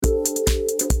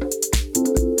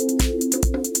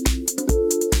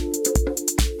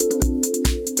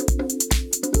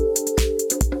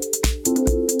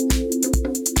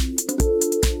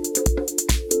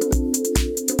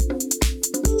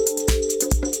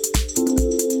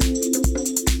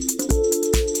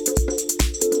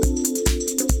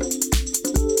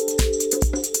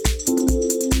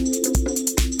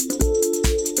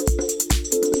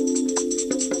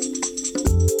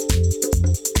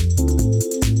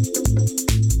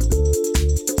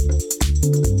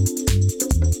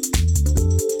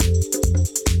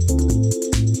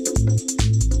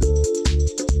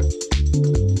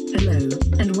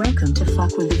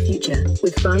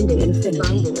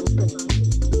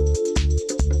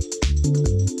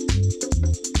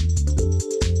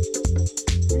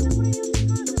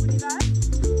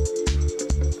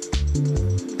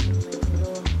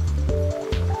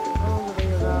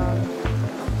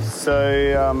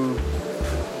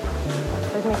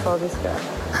Let me call this guy.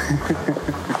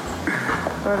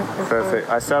 Perfect.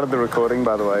 I started the recording,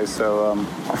 by the way, so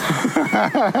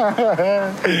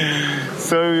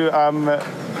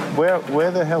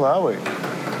where the hell are we?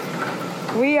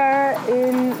 We are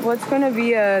in what's going to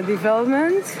be a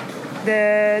development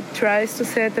that tries to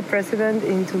set a precedent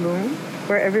in Tulum,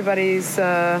 where everybody is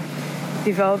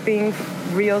developing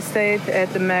real estate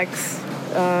at the max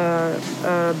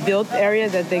built area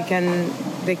that they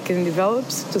can develop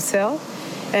to sell.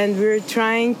 And we're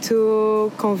trying to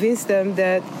convince them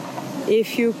that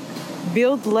if you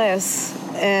build less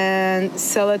and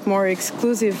sell it more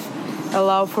exclusive,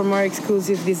 allow for more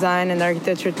exclusive design and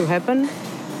architecture to happen,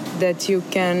 that you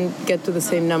can get to the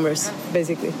same numbers,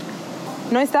 basically.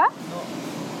 ¿No está?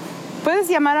 Puedes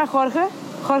llamar a Jorge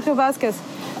Vázquez.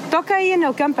 Toca ahí en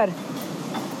el camper.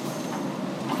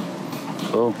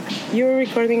 Oh. You're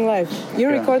recording live.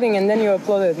 You're recording and then you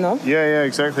upload it, no? Yeah,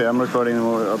 exactly. I'm recording and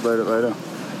we'll upload it later.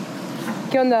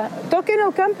 ¿Qué onda? Toca en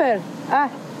el camper.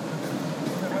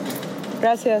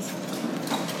 Gracias.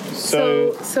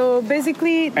 So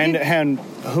basically... And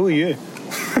who are you?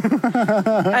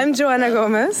 I'm Joanna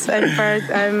Gomez.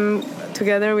 I'm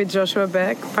together with Joshua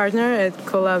Beck, partner at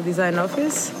Collab Design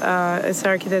Office. It's an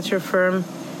architecture firm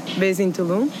based in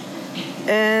Tulum.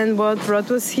 And what brought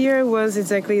us here was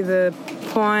exactly the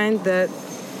point that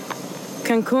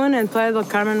Cancun and Playa del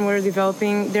Carmen were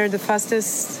developing. They're the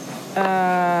fastest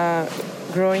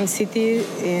growing city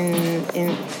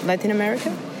in Latin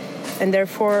America. And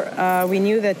therefore, we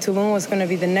knew that Tulum was going to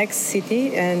be the next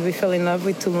city, and we fell in love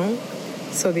with Tulum.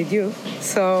 So did you.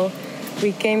 So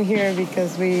we came here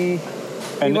because we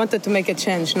wanted to make a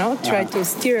change, no? Try to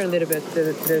steer a little bit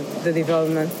the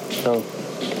development. Cool.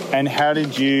 And how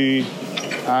did you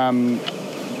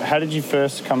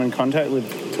first come in contact with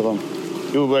Tulum?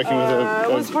 You were working with I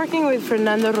was working with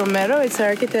Fernando Romero. It's an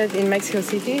architect in Mexico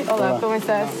City. Hola, ¿cómo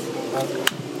estás?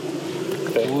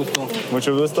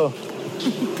 Mucho gusto.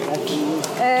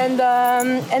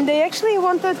 And they actually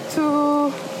wanted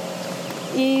to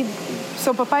eat.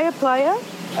 So Papaya Playa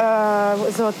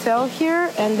was a hotel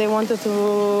here, and they wanted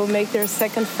to make their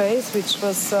second phase, which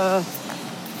was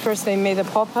first they made a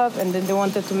pop-up, and then they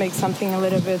wanted to make something a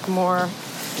little bit more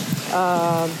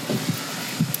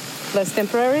less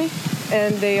temporary.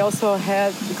 And they also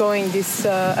had going this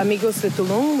Amigos de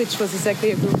Tulum, which was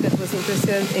exactly a group that was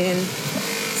interested in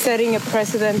setting a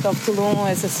precedent of Tulum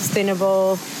as a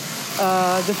sustainable,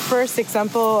 the first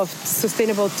example of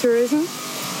sustainable tourism.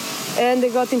 And they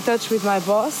got in touch with my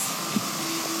boss,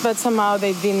 but somehow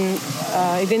it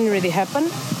didn't really happen.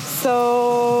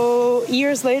 So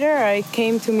years later, I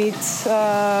came to meet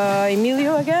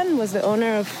Emilio again, was the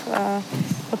owner of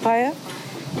Papaya,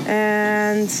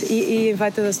 and he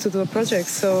invited us to do a project.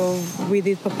 So we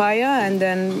did Papaya, and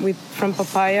then from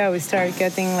Papaya we started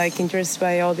getting interest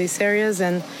by all these areas,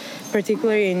 and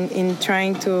particularly in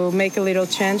trying to make a little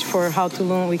change for how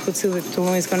we could see that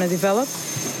Tulum is going to develop.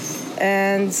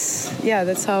 And yeah,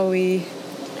 that's how we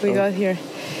got here.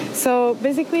 So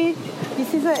basically,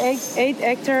 this is an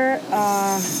 8-hectare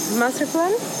master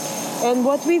plan. And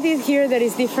what we did here that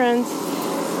is different,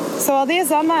 so Aldea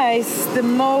Zama is the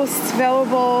most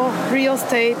valuable real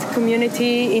estate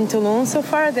community in Tulum so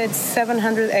far. That's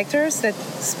 700 hectares that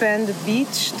span the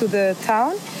beach to the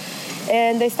town.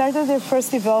 And they started their first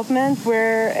development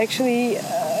where actually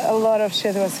a lot of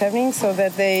shit was happening, so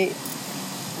that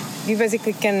you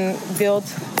basically can build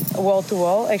wall to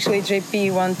wall. Actually,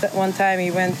 JP one time he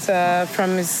went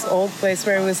from his old place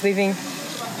where he was living.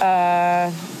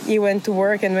 He went to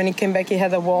work, and when he came back, he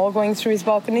had a wall going through his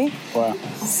balcony. Wow!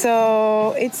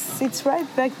 So it's right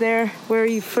back there where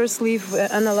you first live.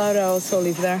 Ana Laura also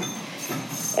lived there,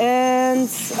 and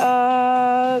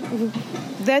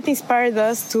that inspired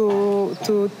us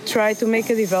to try to make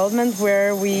a development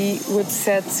where we would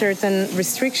set certain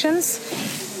restrictions.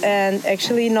 And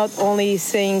actually not only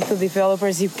saying to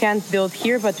developers, you can't build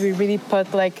here, but we really put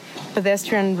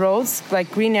pedestrian roads,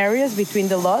 green areas between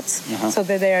the lots, so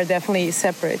that they are definitely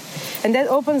separate. And that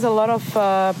opens a lot of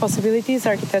possibilities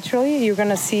architecturally. You're going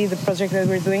to see the project that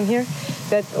we're doing here,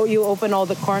 that you open all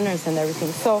the corners and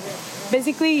everything. So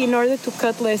basically, in order to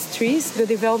cut less trees, the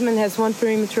development has one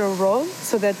perimeter road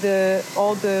so that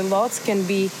all the lots can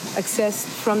be accessed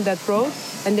from that road.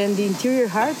 And then the interior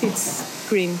heart, it's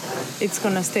green. It's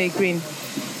going to stay green.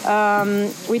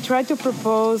 We tried to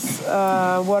propose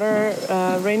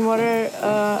rainwater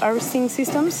harvesting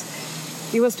systems.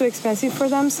 It was too expensive for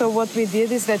them, so what we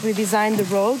did is that we designed the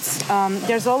roads.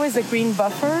 There's always a green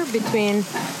buffer between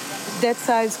that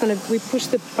side. We push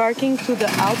the parking to the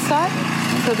outside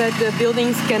so that the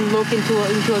buildings can look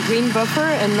into a green buffer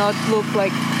and not look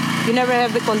like you never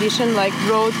have the condition like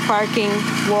road parking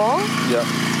wall. Yeah.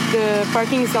 The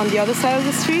parking is on the other side of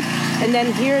the street, and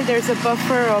then here there's a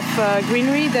buffer of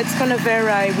greenery that's going to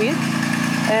vary width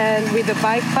and with a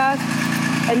bike path.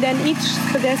 And then each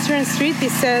pedestrian street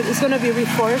is going to be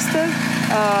reforested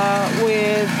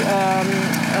with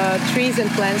trees and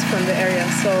plants from the area.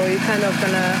 So you're kind of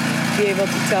going to be able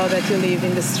to tell that you live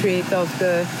in the street of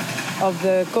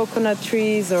the coconut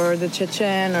trees or the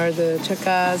chechen or the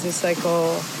chacas. It's like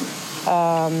all.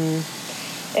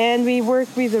 And we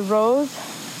work with the road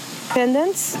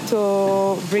pendants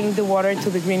to bring the water to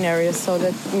the green areas so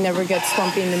that it never gets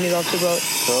swampy in the middle of the road.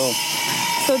 Cool.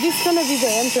 So this is going to be the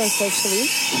entrance, actually.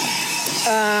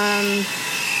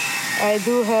 I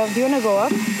do have... Do you want to go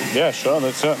up? Yeah, sure.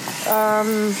 That's it.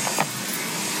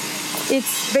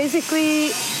 It's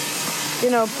basically,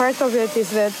 part of it is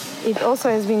that it also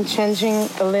has been changing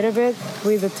a little bit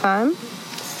with the time.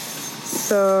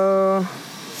 So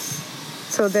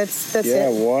that's yeah,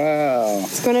 it. Wow.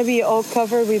 It's going to be all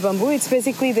covered with bamboo. It's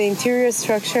basically the interior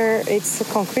structure. It's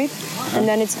concrete. And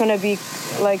then it's going to be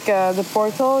like the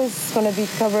portal is going to be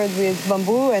covered with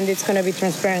bamboo, and it's going to be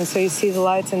transparent. So you see the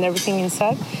lights and everything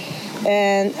inside.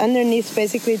 And underneath,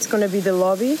 basically, it's going to be the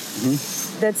lobby.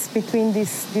 Mm-hmm. That's between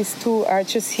these two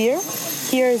arches here.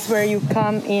 Here is where you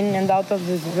come in and out of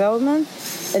the development.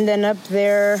 And then up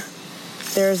there,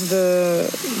 there's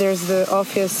the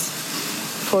office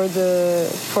for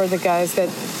the guys that,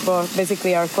 well,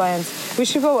 basically our clients. We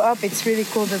should go up. It's really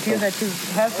cool, the view that you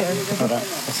have there. All right.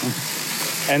 Awesome.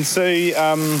 And so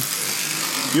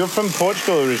you're from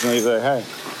Portugal originally, though, hey?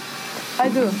 I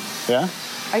do. Yeah?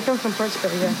 I come from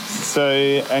Portugal, yeah. So,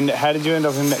 and how did you end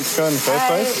up in Mexico in the first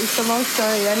place? It's a long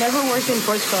story. I never worked in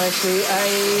Portugal, actually.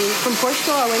 From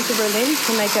Portugal, I went to Berlin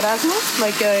to make Erasmus,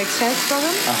 like an exchange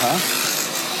program. Uh-huh.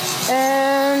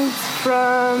 And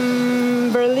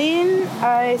from Berlin,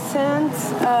 I sent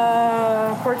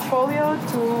a portfolio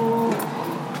to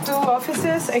 2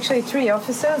 offices, actually 3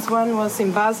 offices. One was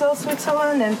in Basel,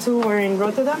 Switzerland, and 2 were in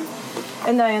Rotterdam.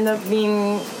 And I ended up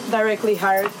being directly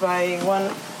hired by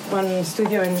one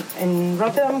studio in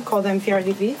Rotterdam called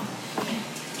MVRDV.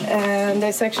 And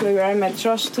that's actually where I met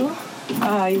Josh too.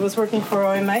 He was working for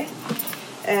OMA.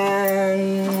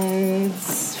 And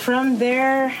from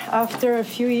there, after a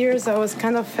few years, I was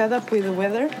kind of fed up with the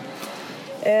weather.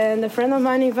 And a friend of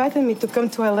mine invited me to come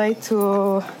to LA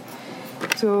to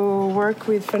work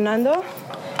with Fernando.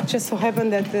 Just so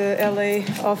happened that the LA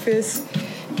office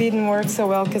didn't work so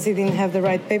well because he didn't have the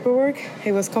right paperwork.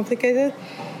 It was complicated.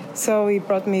 So he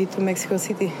brought me to Mexico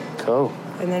City. Cool.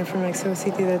 And then from Mexico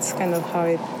City, that's kind of how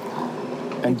it...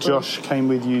 And Josh came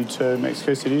with you to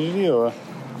Mexico City, did he, or...?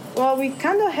 Well, we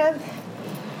kind of had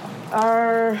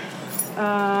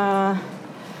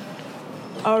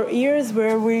our years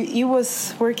where he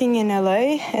was working in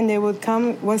LA, and they would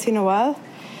come once in a while.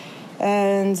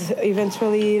 And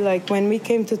eventually, like when we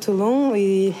came to Tulum,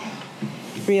 we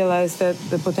realized that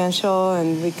the potential,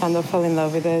 and we kind of fell in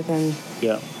love with it. And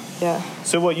yeah.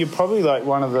 So what, you're probably like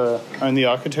one of the only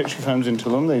architecture firms in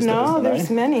Tulum these days? No, there's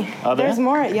many. Are there? There's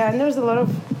more, yeah, and there's a lot of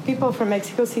people from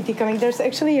Mexico City coming. There's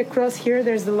actually across here,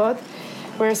 there's a lot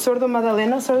where Sordo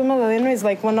Madaleno is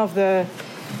like one of the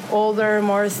older,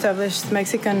 more established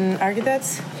Mexican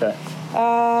architects. Okay.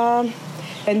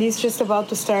 And he's just about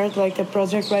to start like a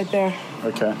project right there.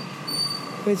 Okay.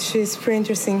 Which is pretty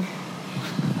interesting.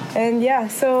 And yeah,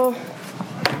 so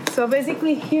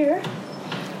basically here,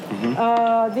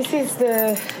 this is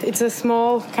it's a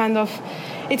small kind of,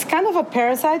 it's kind of a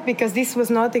parasite because this was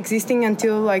not existing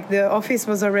until like the office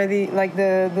was already, like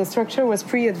the structure was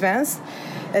pre-advanced,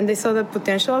 and they saw the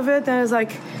potential of it, and I was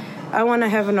like, I want to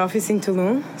have an office in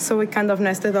Tulum. So we kind of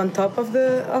nested on top of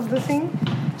the thing.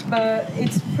 But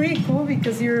it's pretty cool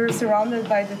because you're surrounded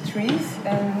by the trees,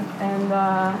 and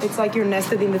it's like you're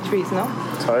nested in the trees, no?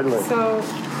 Totally. So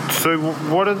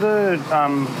what are the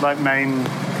like main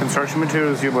construction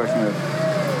materials you're working with?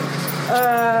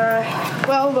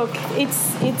 Well, look,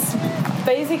 it's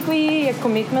basically a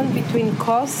commitment between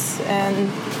costs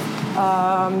and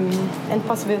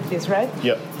possibilities, right?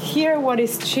 Yep. Here, what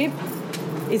is cheap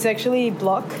is actually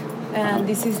block, and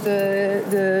this is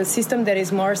the system that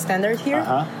is more standard here.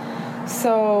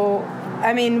 So,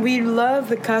 I mean, we love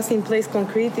the cast-in-place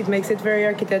concrete. It makes it very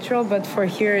architectural, but for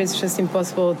here, it's just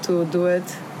impossible to do it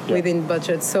within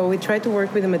budget. So we try to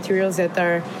work with the materials that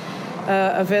are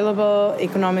available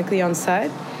economically on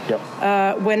site.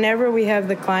 Yep. Whenever we have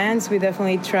the clients, we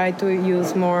definitely try to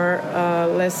use more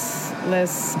less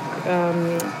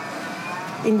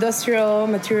industrial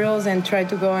materials and try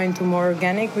to go into more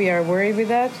organic. We are worried with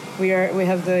that. We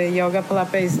have the yoga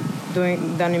palapes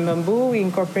done in bamboo. We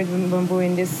incorporate bamboo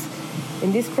in this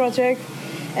in this project.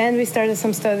 And we started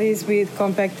some studies with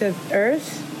compacted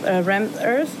earth, rammed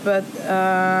earth, but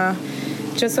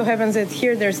just so happens that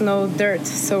here there's no dirt.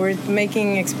 So we're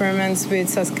making experiments with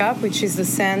saskap, which is the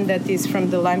sand that is from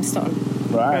the limestone.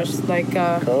 Right.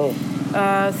 Cool.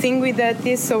 Thing with that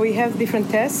is, so we have different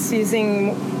tests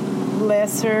using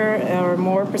lesser or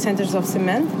more percentage of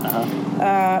cement,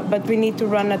 but we need to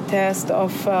run a test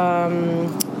of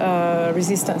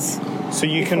resistance. So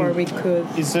you before we could.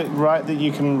 Is it right that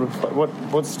you can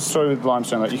what's the story with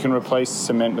limestone? Like you can replace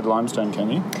cement with limestone, can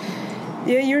you?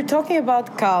 Yeah, you're talking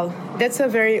about cal. That's a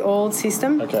very old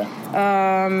system. Okay.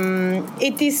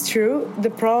 It is true. The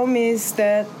problem is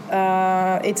that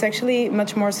it's actually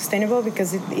much more sustainable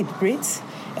because it breathes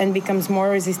and becomes more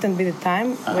resistant with the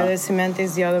time, whereas cement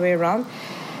is the other way around.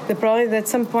 The problem is that at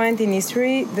some point in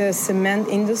history, the cement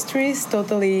industries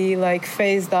totally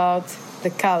phased out the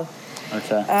cal.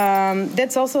 Okay.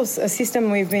 That's also a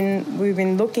system we've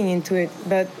been looking into it,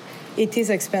 but it is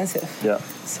expensive. Yeah.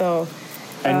 So.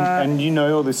 And you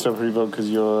know all this stuff because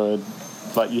you're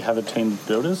you have a team of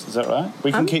builders. Is that right?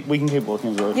 We can keep walking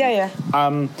as well. Yeah.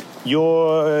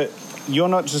 You're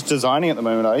not just designing at the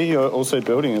moment, are you? You're also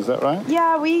building. Is that right?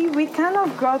 Yeah, we kind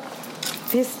of got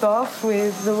pissed off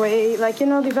with the way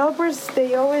developers,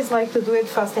 they always like to do it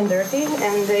fast and dirty,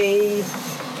 and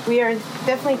we are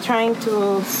definitely trying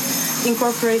to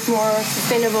incorporate more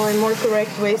sustainable and more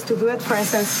correct ways to do it. For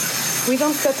instance, we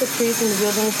don't cut the trees in the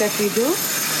buildings that we do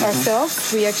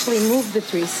ourselves. We actually move the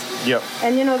trees. Yep.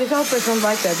 And developers don't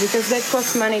like that because that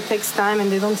costs money, takes time,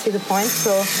 and they don't see the point.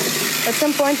 So at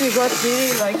some point we got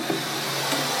really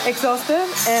exhausted,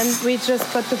 and we just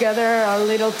put together a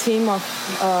little team of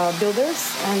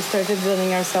builders and started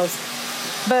building ourselves.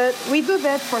 But we do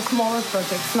that for smaller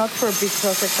projects, not for big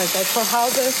projects like that. For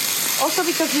houses, also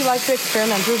because we like to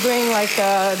experiment. We're doing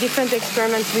different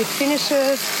experiments with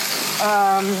finishes.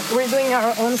 We're doing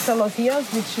our own celosias,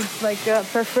 which is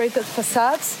perforated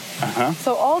facades.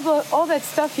 So all that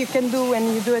stuff you can do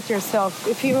when you do it yourself.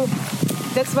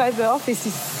 That's why the office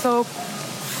is so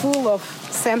full of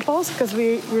samples, because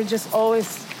we're just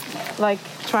always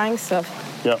trying stuff.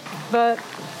 Yeah. But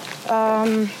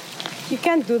you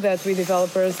can't do that with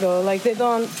developers though. They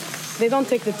don't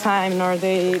take the time, nor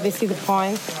they see the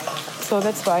point. So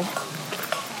that's why.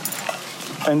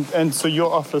 And so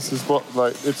your office is what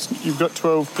you've got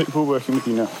 12 people working with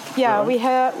you now. Yeah,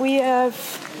 right?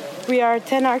 we are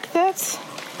 10 architects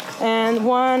and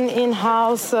one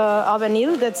in-house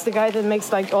albanil. That's the guy that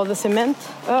makes all the cement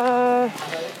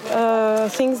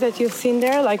things that you've seen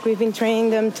there. We've been training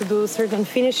them to do certain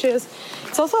finishes.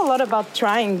 It's also a lot about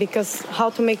trying, because how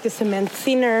to make the cement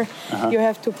thinner, you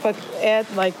have to add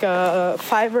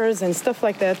fibers and stuff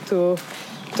like that to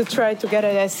try to get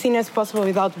it as thin as possible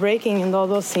without breaking and all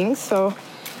those things. So,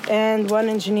 and one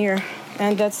engineer,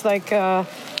 and that's the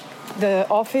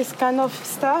office kind of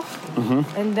stuff.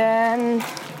 And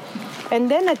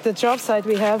then at the job site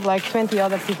we have 20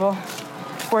 other people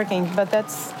working, but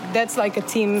that's like a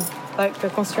team, like a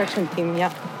construction team.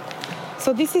 Yeah.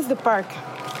 So this is the park,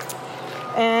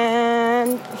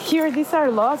 and here these are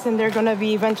lots, and they're gonna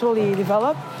be eventually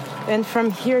developed. And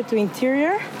from here to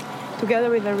interior, together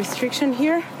with a restriction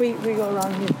here, we go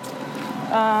around here.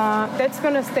 That's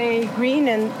gonna stay green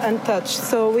and untouched.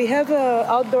 So we have an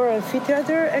outdoor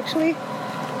amphitheater actually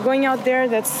going out there.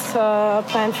 That's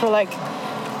planned for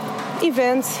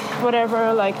events, whatever,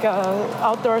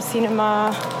 outdoor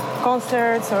cinema,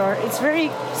 concerts, or it's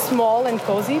very small and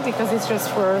cozy because it's just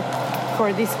for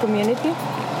this community.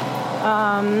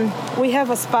 We have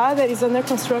a spa that is under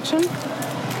construction.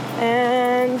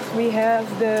 And we have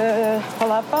the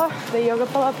palapa, the yoga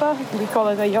palapa. We call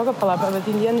it a yoga palapa, but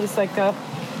in the end it's like a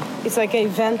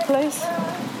event place,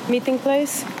 meeting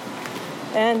place.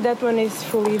 And that one is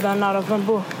fully done out of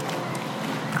bamboo.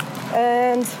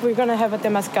 And we're gonna have a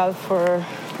temazcal for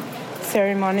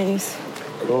ceremonies.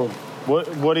 Cool.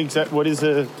 What is a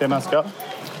temazcal?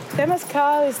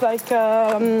 Temazcal is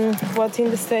what in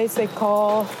the States they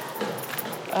call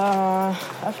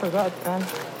I forgot, man.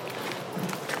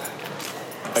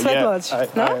 Sweat lodge.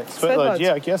 No? Sweat lodge,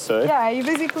 yeah, I guess so. Yeah, you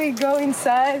basically go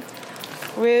inside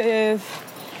with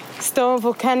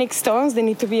volcanic stones. They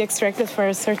need to be extracted for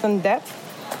a certain depth.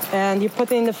 And you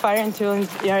put it in the fire until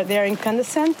they're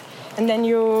incandescent. And then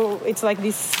it's like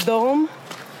this dome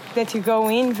that you go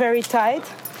in very tight,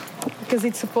 because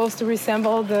it's supposed to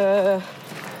resemble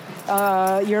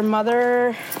your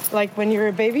mother, when you're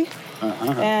a baby.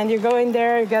 And you go in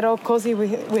there, you get all cozy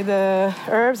with the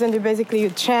herbs, and you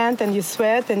chant and you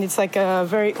sweat, and it's like a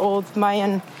very old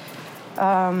Mayan.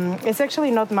 It's actually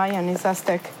not Mayan; it's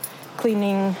Aztec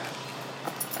cleaning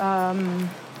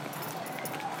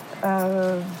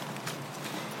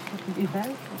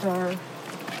event or.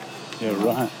 Yeah,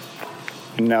 right.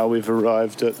 And now we've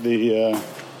arrived at the.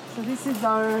 So this is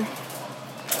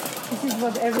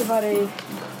what everybody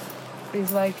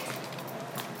is like.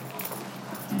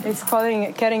 It's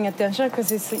getting attention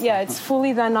because it's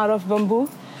fully done out of bamboo.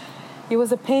 It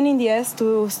was a pain in the ass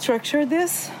to structure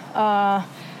this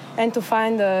and to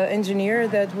find an engineer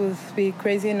that would be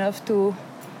crazy enough to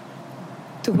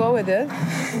go with it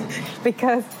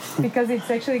because it's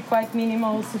actually quite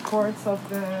minimal supports of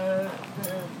the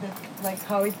like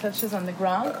how it touches on the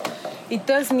ground. It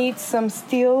does need some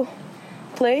steel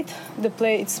plate. The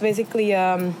plate, it's basically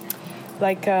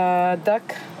like a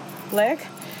duck leg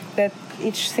that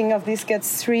each thing of this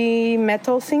gets 3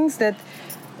 metal things that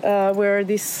where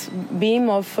this beam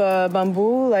of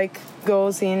bamboo like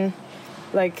goes in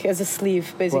like as a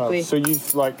sleeve basically. Wow. So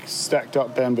you've like stacked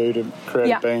up bamboo to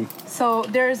create a beam. So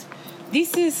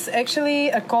this is actually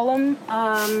a column.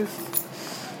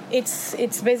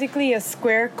 It's basically a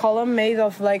square column made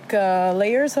of like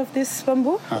layers of this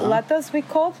bamboo, latas we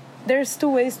call. There's 2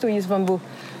 ways to use bamboo.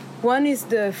 One is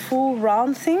the full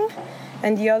round thing,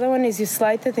 and the other one is you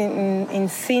slice it in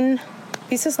thin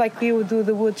pieces like you would do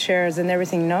the wood chairs and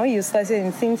everything. No, you slice it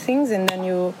in thin things and then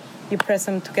you press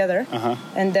them together,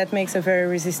 and that makes a very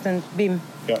resistant beam.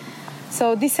 Yeah.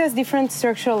 So this has different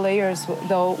structural layers,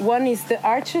 though. One is the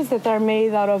arches that are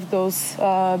made out of those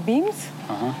beams.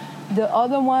 The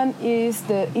other one is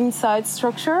the inside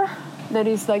structure that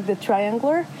is like the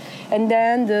triangular. And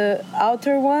then the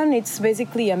outer one, it's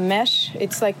basically a mesh.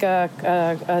 It's like a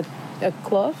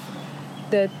cloth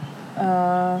that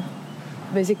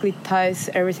basically ties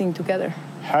everything together.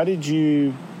 How did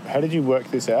you work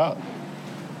this out?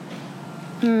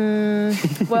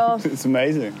 Well, it's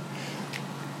amazing.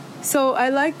 So I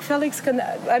like Felix.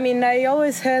 I mean, I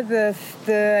always had the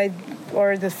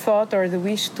thought or the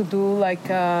wish to do like.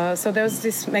 So there was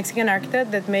this Mexican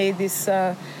architect that made this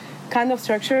kind of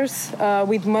structures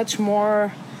with much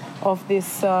more of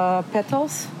these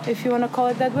petals, if you want to call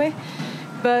it that way.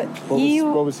 But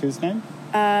what was his name?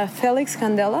 Felix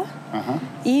Candela.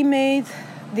 He made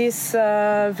these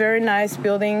very nice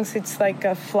buildings. It's like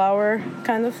a flower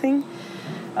kind of thing,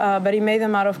 but he made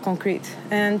them out of concrete.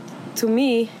 And to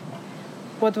me,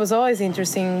 what was always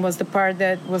interesting was the part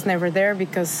that was never there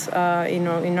because,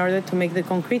 in order to make the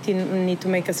concrete, you need to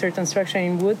make a certain structure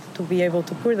in wood to be able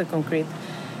to pour the concrete.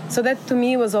 So that to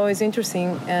me was always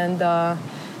interesting, and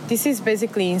this is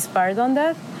basically inspired on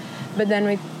that. But then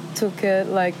we took it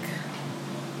like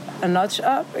a notch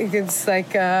up. It's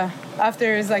like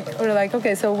after it's like we're like,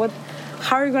 okay, so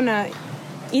how are you gonna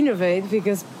innovate?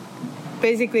 Because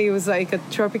basically it was like a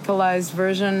tropicalized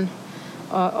version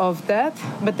of that,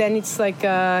 but then it's like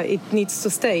it needs to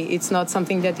stay. It's not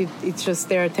something that it's just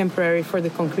there temporary for the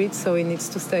concrete, so it needs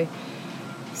to stay.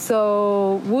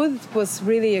 So wood was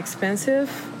really expensive,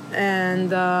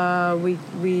 and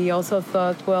we also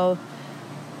thought, well,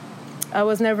 I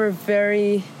was never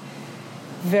very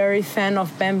fan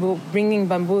of bringing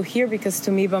bamboo here, because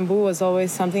to me bamboo was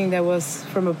always something that was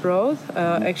from abroad.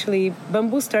 Actually,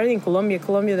 bamboo started in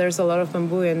Colombia. There's a lot of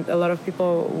bamboo, and a lot of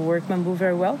people work bamboo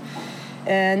very well.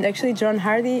 And actually, John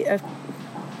Hardy,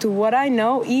 to what I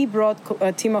know, he brought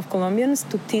a team of Colombians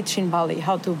to teach in Bali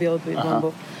how to build with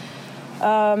bamboo.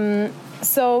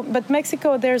 But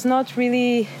Mexico, there's not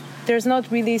really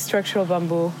structural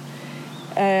bamboo.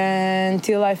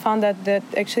 Until I found that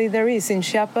actually there is. In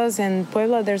Chiapas and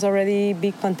Puebla, there's already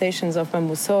big plantations of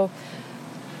bamboo. So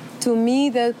to me,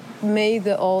 that made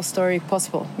the whole story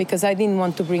possible, because I didn't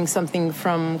want to bring something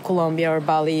from Colombia or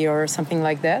Bali or something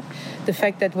like that. The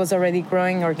fact that it was already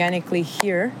growing organically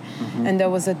here, and there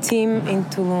was a team in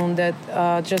Tulum that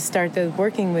just started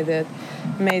working with it,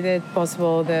 made it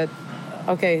possible that,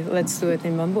 okay, let's do it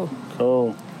in bamboo.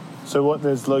 Cool. So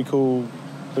there's local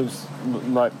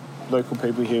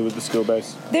people here with the skill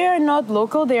base? They are not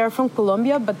local. They are from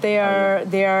Colombia, but they are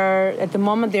at the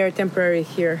moment they are temporary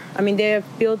here. I mean, they have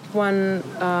built one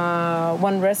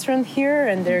restaurant here,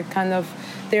 and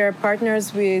they are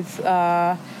partners with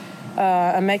a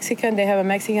Mexican. They have a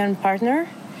Mexican partner,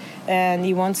 and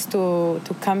he wants to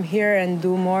come here and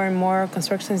do more and more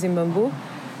constructions in bamboo.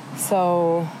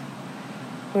 So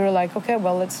we were like, okay,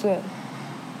 well, let's do it.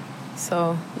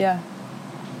 So yeah.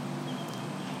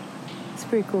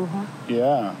 Pretty cool, huh?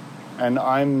 Yeah, and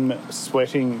I'm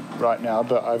sweating right now,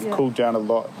 but I've cooled down a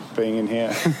lot being in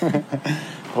here.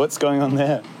 What's going on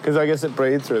there? Because I guess it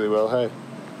breathes really well, hey?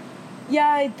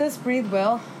 Yeah, it does breathe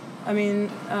well. I mean,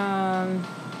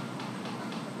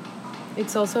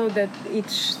 it's also that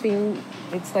each thing,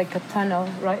 it's like a tunnel,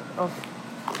 right?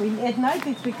 At night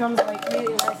it becomes like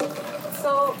really nice.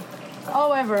 So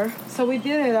However, so we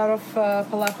did it out of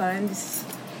palapa, and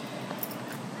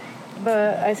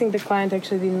but I think the client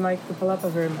actually didn't like the palapa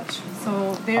very much.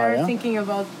 So they are thinking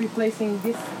about replacing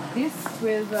this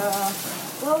with.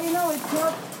 Well, you know, it's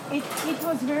not. It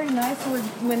was very nice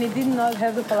when it did not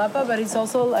have the palapa, but it's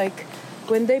also like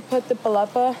when they put the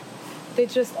palapa, they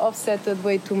just offset it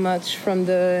way too much from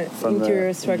the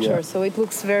interior structure. Yeah. So it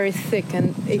looks very thick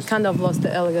and it kind of lost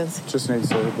the elegance. Just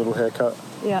needs a little haircut.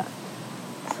 Yeah.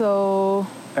 So.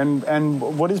 And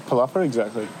what is palapa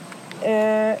exactly?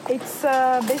 It's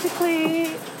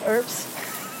basically herbs.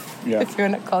 Yeah. If you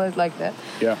want to call it like that.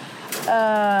 Yeah.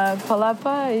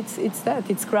 Palapa,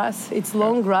 it's grass. It's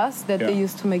long grass that they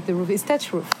use to make the roof. It's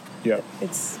thatch roof. Yeah.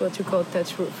 It's what you call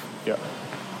thatch roof. Yeah.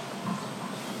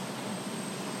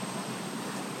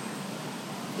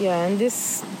 Yeah, and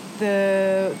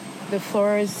the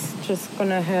floor is just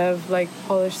gonna have like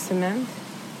polished cement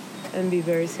and be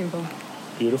very simple.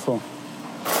 Beautiful.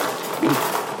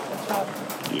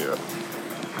 Yeah.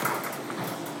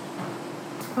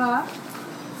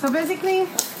 So basically,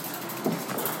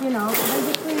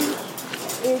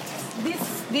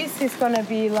 this is gonna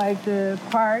be like the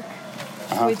park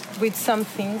with some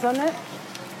things on it,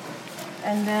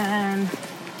 and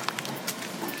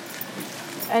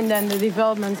then the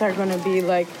developments are gonna be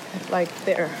like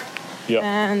there. Yeah.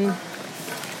 And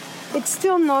it's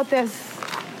still not as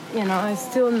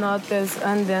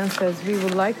undense as we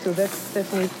would like to. That's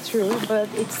definitely true, but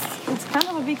it's kind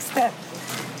of a big step.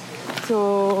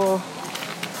 So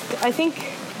I think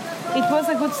it was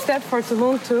a good step for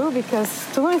Tulum too, because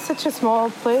Tulum is such a small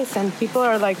place and people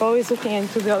are like always looking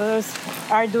into the others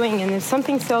are doing, and if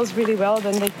something sells really well,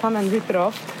 then they come and rip it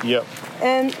off. Yep.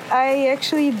 And I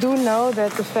actually do know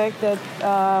that the fact that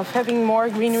having more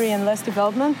greenery and less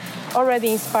development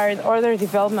already inspired other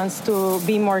developments to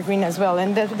be more green as well,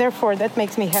 and therefore that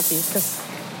makes me happy, because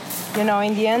in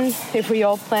the end, if we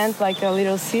all plant like a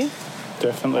little seed.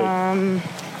 Definitely.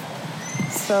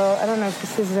 So I don't know if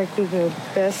this is exactly the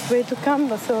best way to come,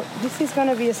 but so this is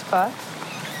gonna be a spot,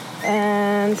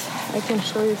 and I can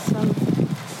show you some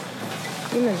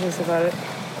images about it.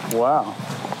 Wow.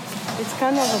 It's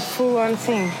kind of a full-on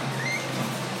thing.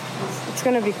 It's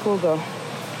gonna be cool though.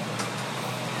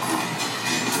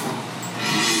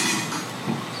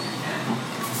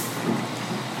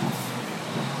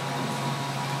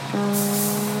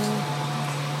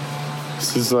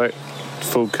 This is like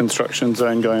full construction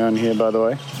zone going on here, by the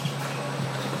way.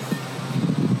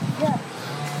 Yeah.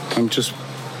 I'm just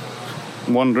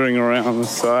wandering around the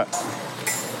site.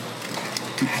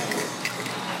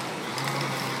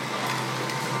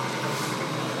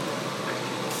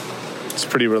 It's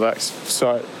pretty relaxed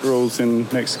site rules in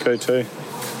Mexico too.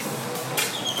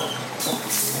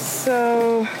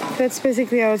 So that's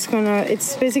basically how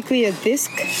it's basically a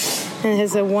disc and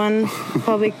has a one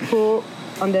public pool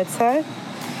on that side.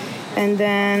 And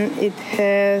then it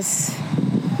has,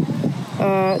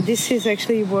 this is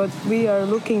actually what we are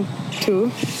looking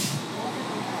to,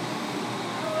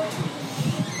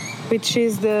 which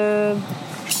is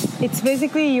it's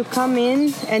basically you come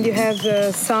in and you have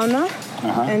the sauna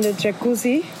and the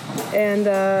jacuzzi and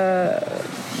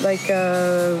like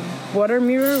a water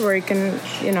mirror where you can,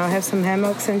 have some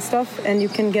hammocks and stuff, and you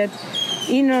can get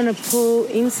in on a pool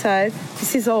inside.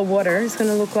 This is all water. It's going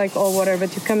to look like all water,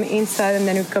 but you come inside and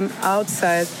then you come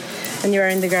outside and you're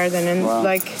in the garden. And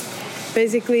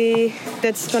basically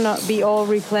that's going to be all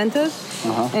replanted.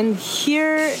 And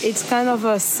here it's kind of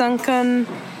a sunken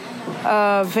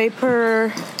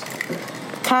vapor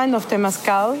kind of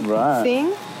temazcal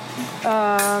thing.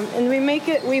 And we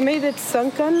made it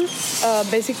sunken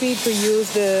basically to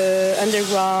use the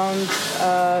underground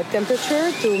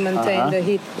temperature to maintain the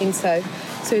heat inside,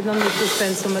 so you don't need to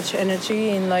spend so much energy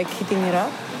in heating it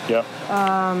up. Yep.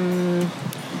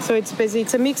 So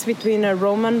it's a mix between a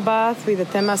Roman bath with a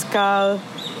temazcal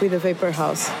with a vapor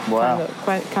house. Wow.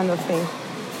 kind of thing.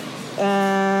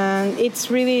 And it's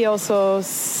really also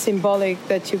symbolic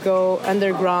that you go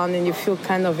underground and you feel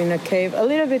kind of in a cave. A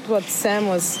little bit what Sam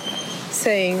was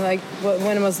saying,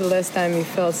 when was the last time you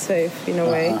felt safe in a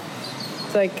way?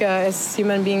 It's like as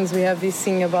human beings we have this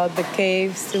thing about the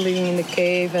cave, still living in the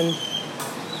cave and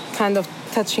kind of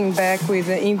touching back with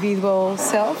the invisible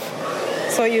self.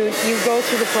 So you go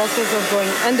through the process of going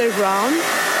underground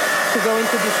to go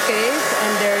into this cave,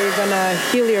 and there you're gonna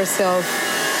heal yourself.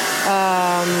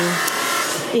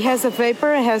 It has a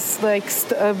vapor. It has a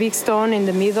big stone in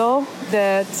the middle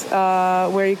that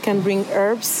where you can bring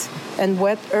herbs and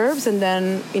wet herbs, and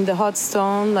then in the hot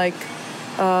stone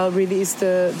release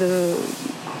the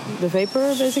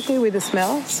vapor basically with the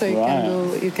smell. So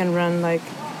you can run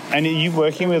And are you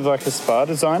working with like a spa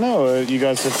designer, or you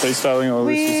guys are freestyling all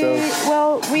this yourselves?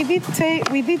 Well, we did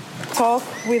talk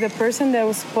with a person that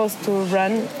was supposed to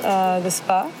run the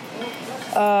spa.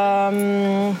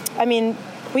 I mean,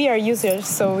 we are users,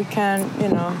 so we can,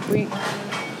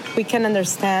 we can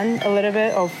understand a little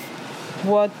bit of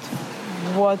what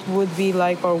would be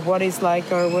like, or what is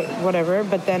like, or whatever.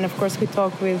 But then, of course, we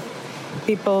talk with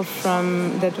people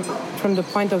from the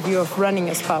point of view of running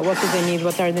a spa. What do they need?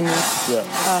 What are the needs? Yeah.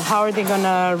 How are they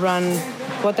gonna run?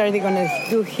 What are they gonna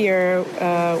do here?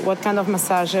 What kind of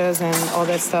massages and all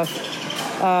that stuff?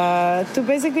 To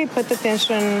basically put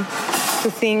attention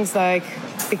to things like,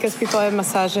 because people have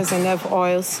massages and have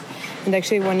oils, and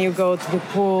actually when you go to the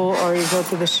pool or you go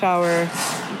to the shower,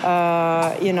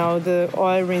 the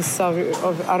oil rinses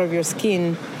out of your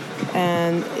skin,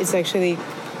 and it's actually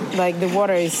like the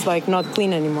water is like not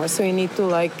clean anymore. So you need to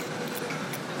like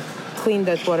clean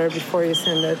that water before you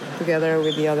send it together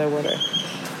with the other water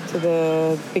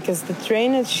because the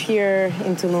drainage here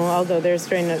in Toulon, although there's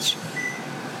drainage,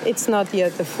 it's not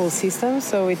yet a full system.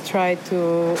 So we try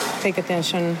to take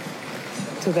attention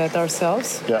to that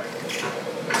ourselves. Yeah.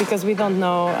 Because we don't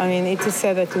know. I mean, it is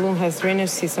said that Toulon has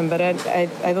drainage system, but I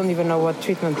don't even know what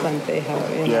treatment plant they have.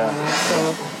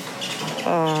 So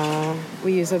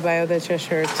we use a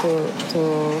biodigester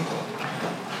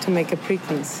to make a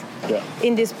pre-cleanse. Yeah.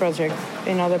 In this project,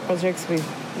 in other projects, in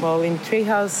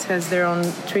Treehouse has their own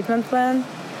treatment plan,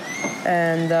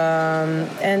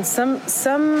 and some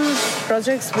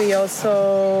projects we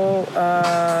also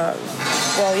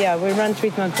we run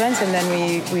treatment plants, and then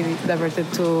we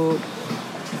diverted to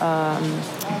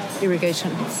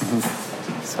irrigation.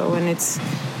 Mm-hmm. So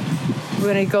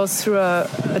when it goes through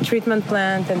a treatment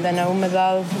plant, and then a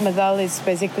humedal is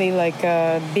basically like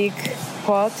a big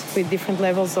pot with different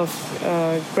levels of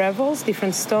gravels,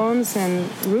 different stones and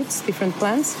roots, different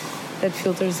plants that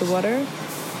filters the water,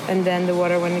 and then the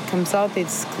water, when it comes out,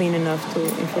 it's clean enough to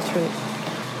infiltrate.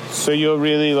 So you're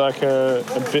really like a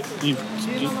bit,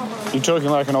 you're talking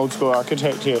like an old school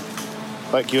architect here,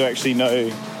 like you actually know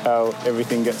how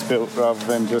everything gets built rather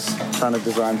than just trying to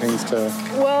design things to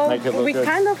make it look good. We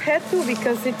kind of had to,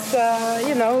 because it's,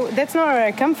 that's not where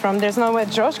I come from. There's not where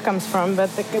Josh comes from, but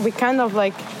we kind of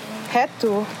like had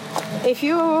to.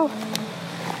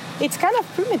 It's kind of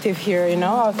primitive here,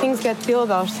 how things get built,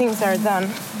 how things are done.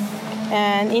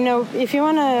 And, if you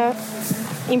want to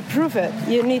improve it,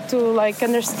 you need to like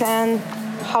understand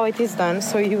how it is done,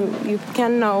 so you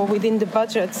can know within the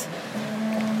budgets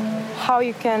how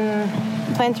you can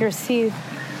plant your seed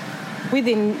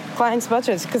within clients'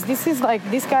 budgets, because this is like,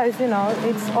 these guys,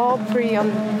 it's all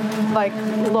on like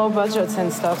low budgets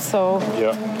and stuff. So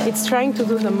it's trying to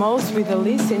do the most with the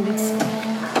least, and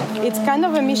it's kind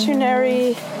of a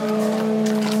missionary.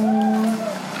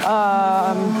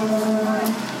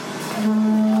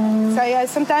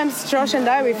 Sometimes Josh and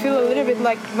I, we feel a little bit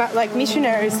like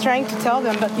missionaries trying to tell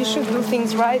them, but you should do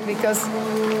things right because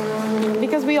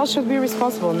we all should be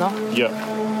responsible, no? Yeah.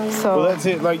 So well, that's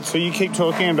it. Like, so you keep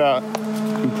talking about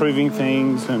improving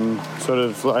things and sort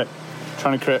of like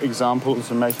trying to create examples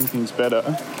and making things better.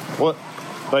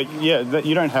 That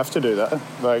you don't have to do that.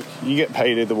 Like, you get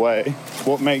paid either way.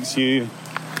 What makes you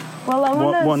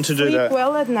want to do that? Sleep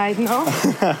well at night, no?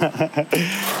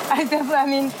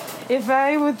 If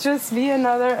I would just be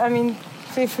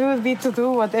if it would be to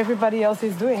do what everybody else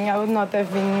is doing, I would not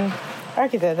have been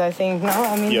architect, I think,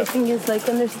 no? The thing is like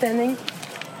understanding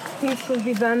things could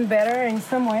be done better in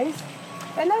some ways.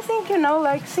 And I think,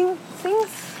 things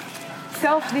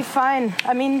self-define.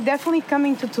 Definitely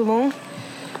coming to Toulon,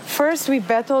 first we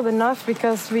battled enough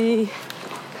because we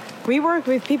worked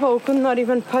with people who could not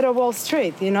even put a wall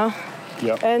straight, Yeah.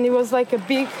 And it was like a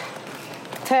big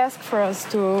task for us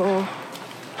to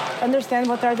understand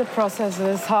what are the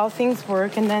processes, how things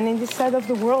work. And then in this side of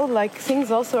the world, like, things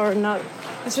also are not,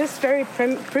 it's just very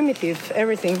primitive,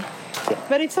 everything.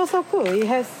 But it's also cool. It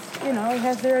has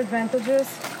their advantages.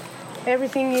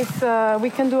 Everything is, we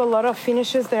can do a lot of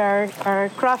finishes that are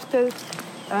crafted,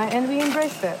 and we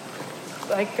embrace that.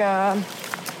 Like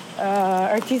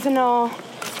artisanal,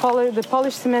 the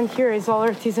polished cement here is all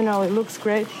artisanal. It looks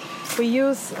great. We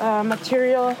use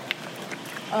material,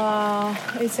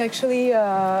 it's actually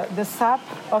the sap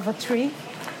of a tree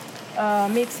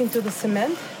mixed into the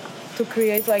cement to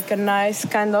create like a nice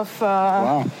kind of,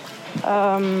 wow.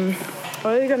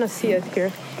 Well, you're gonna see it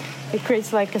here. It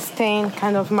creates like a stained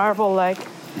kind of marble-like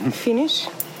finish.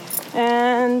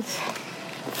 And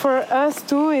for us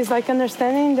too, is like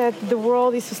understanding that the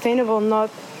world is sustainable not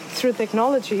through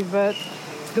technology, but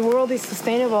the world is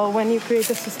sustainable when you create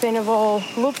a sustainable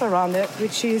loop around it,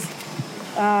 which is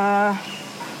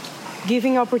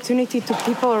giving opportunity to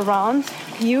people around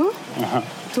you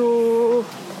to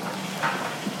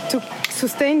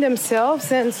sustain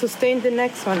themselves and sustain the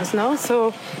next ones, no?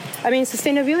 So, I mean,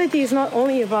 sustainability is not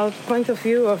only about point of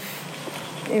view of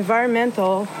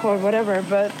environmental or whatever,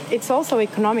 but it's also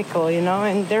economical, you know,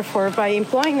 and therefore by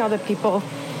employing other people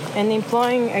and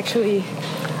employing actually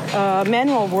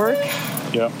manual work,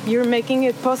 you're making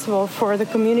it possible for the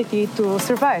community to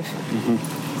survive.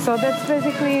 So that's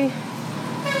basically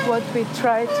what we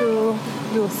try to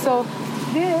do. So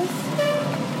this,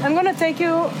 I'm going to take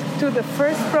you to the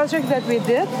first project that we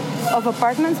did of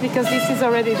apartments, because this is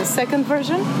already the second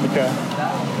version. Okay.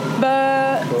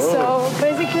 But so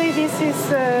basically this is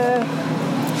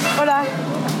hola.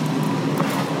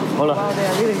 Hola. Wow, they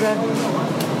are really good.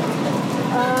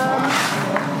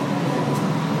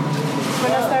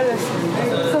 Buenas tardes.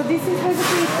 So this is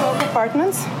basically 12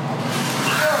 apartments.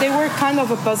 They were kind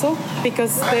of a puzzle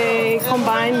because they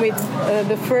combine with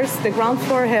the ground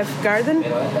floor have garden,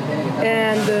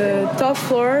 and the top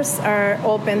floors are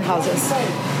all penthouses.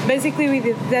 Basically, we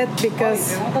did that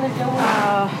because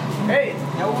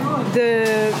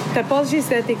the typologies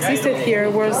that existed here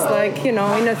was like, you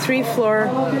know, in a 3-floor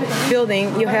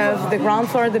building, you have the ground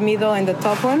floor, the middle, and the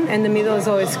top one, and the middle is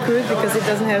always screwed because it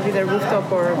doesn't have either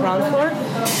rooftop or ground floor.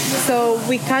 So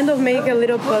we kind of make a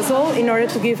little puzzle in order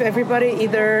to give everybody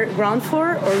either ground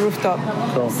floor or rooftop.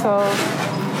 Cool. So,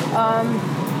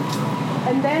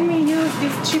 and then we use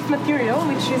this cheap material,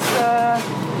 which is,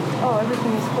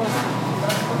 everything is closed.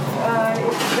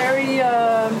 It's very,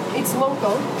 it's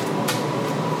local.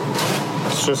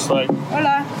 It's just like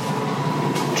Hola.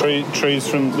 trees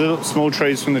from little small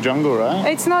trees from the jungle, right?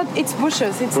 It's not. It's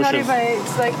bushes. It's not even.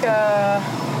 It's like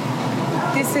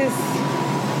this is.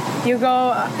 You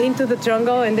go into the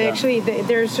jungle, and there's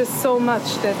just so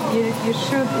much that you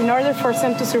should. In order for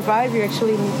them to survive, you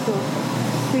actually need to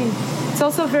clean. It's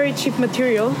also very cheap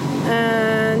material,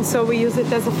 and so we use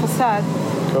it as a facade.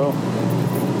 Cool.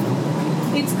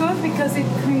 It's good because it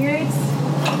creates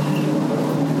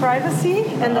privacy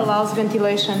and allows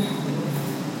ventilation.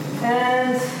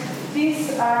 And this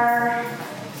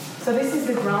is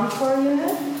the ground floor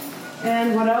unit.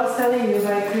 And what I was telling you,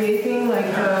 by creating like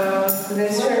a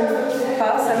pedestrian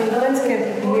path, I mean, the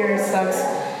landscape here sucks.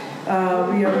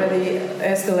 We already,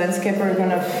 as the landscaper, are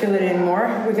gonna fill it in more.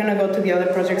 We're gonna go to the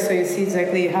other project so you see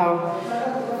exactly how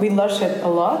we lush it a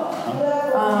lot.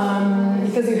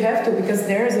 Because you have to, because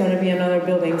there is going to be another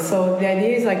building. So the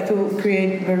idea is like to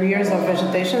create barriers of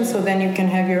vegetation, so then you can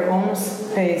have your own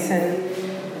space, and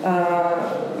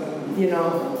you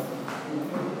know,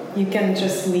 you can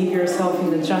just leave yourself in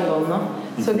the jungle, no?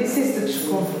 So this is the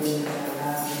school.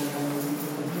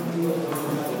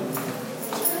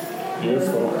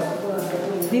 Beautiful.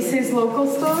 This is local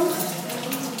stone.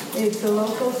 It's a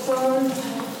local stone.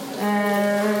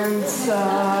 And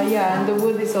and the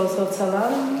wood is also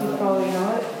tzalan. You probably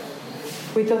know it.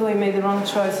 We totally made the wrong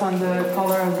choice on the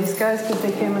color of these guys because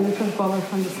they came a different color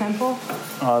from the sample.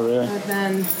 Oh, really? But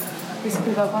then we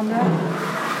screwed up on that.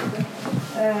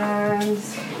 And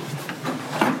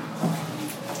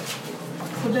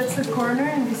so that's the corner,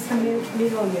 and this is the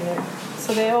middle unit.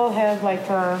 So they all have like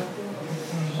a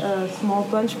small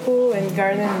plunge pool and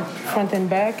garden front and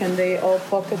back, and they all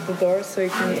pocket the doors so you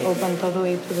can open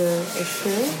totally to the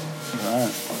exterior.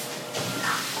 Right.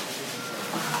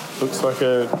 Looks like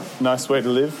a nice way to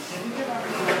live.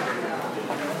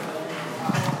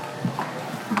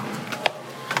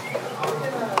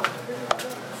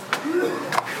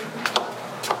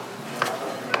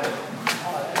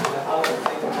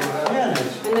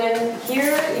 And then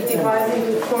here it divides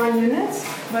into 4 units.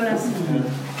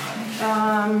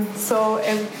 So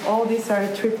all these are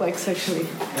triplex actually.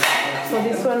 So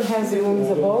this one has rooms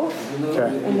above,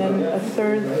 and then a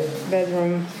 3rd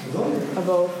bedroom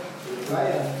above.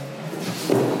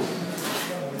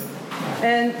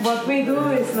 And what we do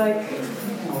is like,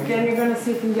 then you're gonna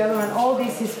see in the other one, all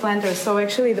this is planters. So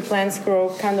actually the plants grow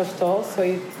kind of tall, so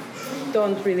you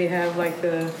don't really have like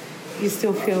you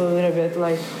still feel a little bit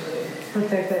like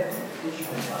protected.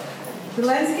 The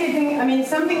landscaping, I mean,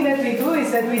 something that we do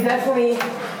is that we definitely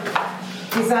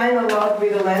design a lot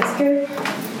with the landscape.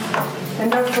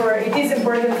 And therefore, it is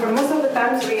important for most of the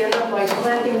times we end up like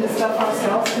planting the stuff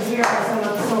ourselves because we are also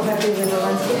not so happy with the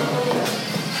landscape.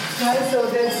 Right, so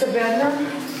that's the bedroom.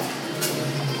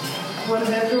 1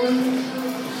 bedroom.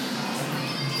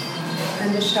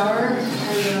 And the shower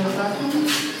and the bathroom.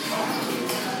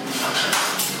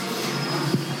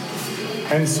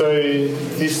 And so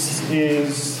this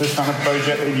is the kind of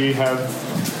project that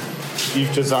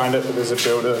you've designed it, but there's a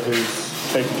builder who's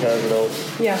taking care of it all.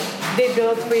 Yeah, they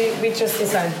built, we just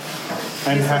designed.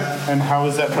 And how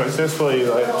is that process for you?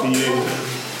 Like,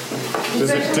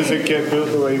 does it get built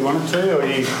the way you want it to, or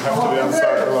you have to be on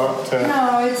site a lot?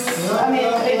 No, it's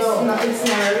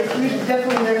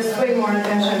never. There's way more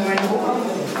attention when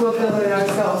we'll build it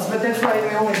ourselves, but that's why we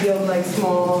only build like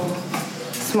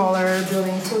smaller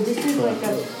buildings. So this is like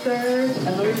a third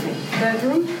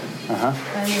bedroom,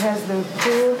 and it has the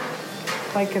pool,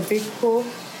 like a big pool.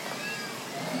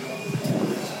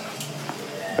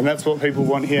 And that's what people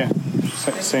want here.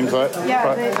 Seems like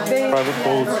private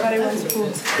pools. Everybody wants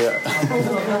pools. Yeah.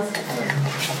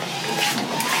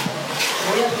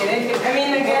 I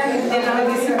mean, again,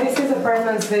 this is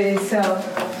apartments they sell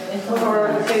for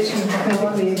location.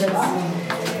 Basically,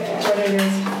 that's what it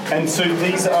is. And so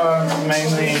these are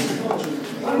mainly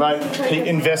like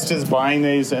investors buying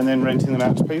these and then renting them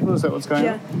out to people. Is that what's going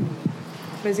on? Yeah.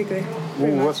 Basically.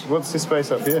 Ooh, what's this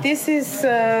space up here? This is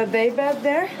daybed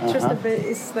there. Just a bit.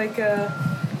 It's like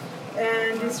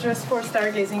and it's just for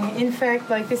stargazing. In fact,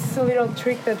 like this is a little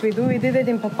trick that we do. We did it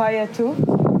in Papaya too,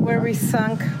 where we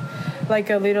sunk like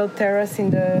a little terrace in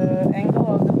the angle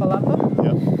of the Palapa.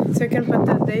 Yep. So you can put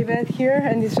the daybed here,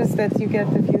 and it's just that you get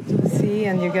the view to the sea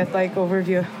and you get like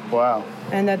overview. Wow.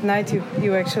 And at night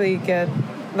you actually get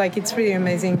like it's really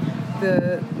amazing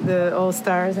the all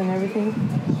stars and everything.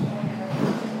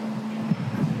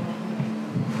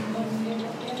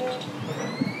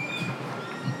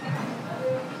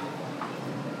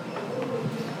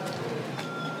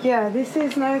 Yeah, this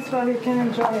is nice while you can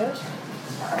enjoy it.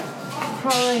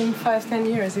 Probably in 5-10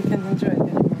 years you can enjoy it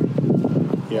anymore.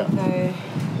 Yeah. Okay.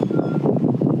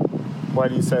 Why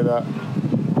do you say that?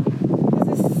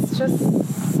 Because it's just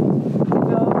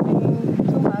developing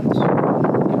too much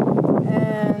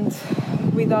and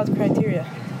without criteria.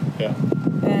 Yeah.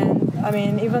 And I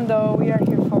mean, even though we are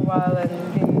here for a while and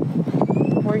we've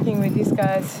been working with these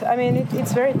guys, I mean,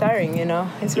 it's very tiring, you know?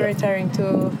 It's very tiring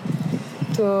to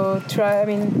try. I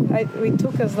mean, it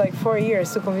took us like 4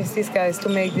 years to convince these guys to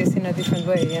make this in a different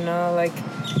way, you know, like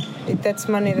that's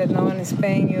money that no one is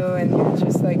paying you and you're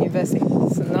just like investing,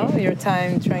 your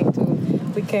time trying to.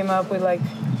 We came up with like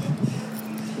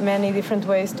many different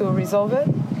ways to resolve it,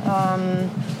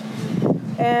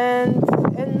 and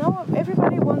no,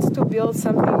 everybody wants to build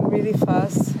something really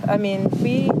fast. I mean,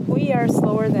 we are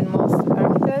slower than most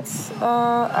architects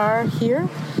are here.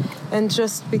 And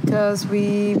just because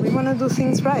we want to do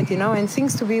things right, you know, and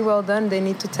things to be well done, they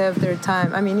need to have their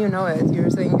time. I mean, you know it. You're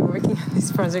saying you're working on this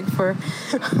project for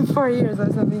 4 years or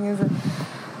something.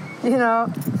 You know,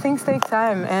 things take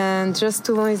time, and just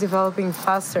Toulon is developing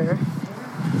faster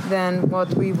than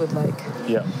what we would like.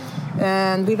 Yeah.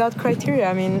 And without criteria,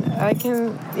 I mean,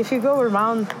 if you go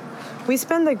around, we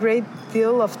spend a great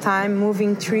deal of time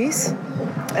moving trees,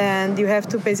 and you have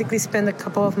to basically spend a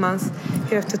couple of months.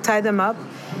 You have to tie them up.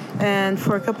 And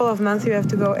for a couple of months, you have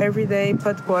to go every day,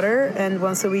 put water, and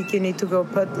once a week you need to go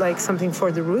put like something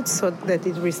for the roots so that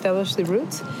it reestablishes the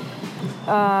roots.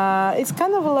 It's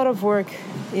kind of a lot of work,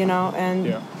 you know,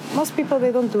 and most people,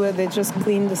 they don't do it. They just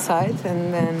clean the site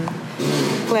and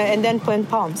then plant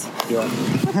palms. Yeah.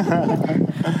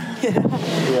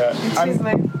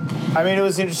 I mean, it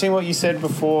was interesting what you said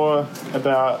before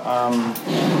about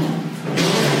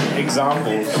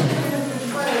examples.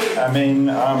 I mean,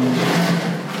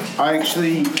 I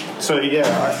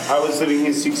was living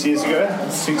here 6 years ago,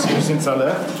 6 years since I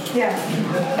left. Yeah.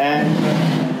 And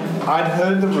I'd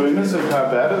heard the rumours of how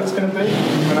bad it was going to be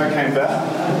when I came back.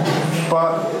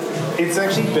 But it's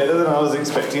actually better than I was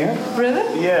expecting it.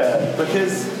 Really? Yeah,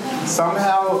 because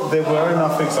somehow there were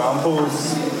enough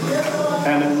examples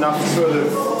and enough sort of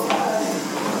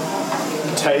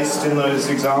taste in those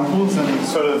examples and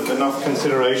sort of enough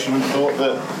consideration and thought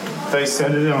that they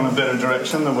set it on a better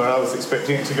direction than where I was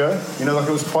expecting it to go. You know, like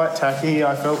it was quite tacky,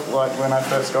 I felt like when I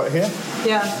first got here.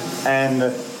 Yeah.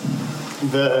 And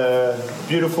the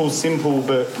beautiful, simple,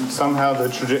 but somehow the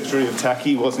trajectory of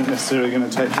tacky wasn't necessarily going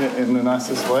to take it in the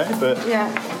nicest way. But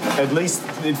at least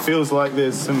it feels like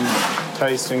there's some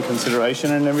taste and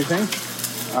consideration and everything.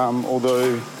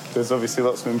 Although there's obviously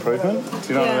lots of improvement. Do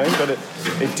you know what I mean? But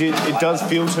it does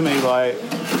feel to me like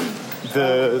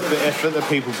the effort that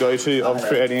people go to of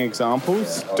creating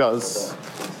examples does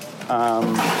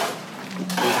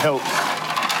it helps.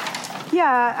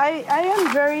 Yeah, I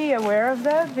am very aware of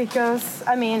that because,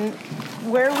 I mean,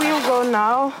 where we'll go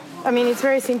now, I mean, it's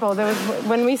very simple.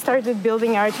 When we started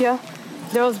building Artia,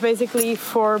 there was basically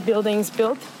 4 buildings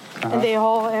built, and they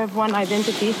all have one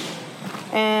identity.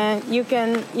 And you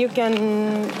can,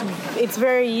 it's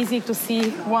very easy to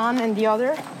see one and the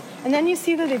other. And then you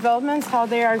see the developments, how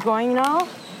they are going now.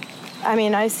 I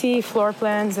mean, I see floor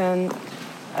plans and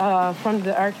from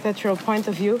the architectural point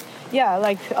of view, yeah,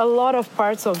 like a lot of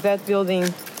parts of that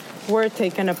building were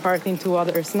taken apart into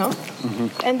others, no?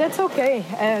 And that's okay.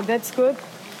 That's good.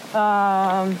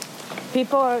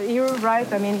 People, you're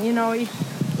right. I mean, you know,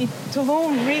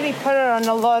 Tulum really put it on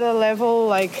a lot of level,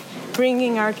 like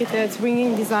bringing architects,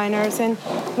 bringing designers, and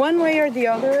one way or the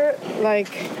other,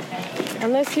 like,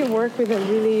 unless you work with a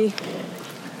really...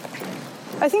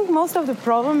 I think most of the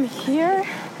problem here,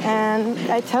 and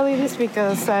I tell you this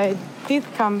because I did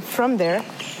come from there,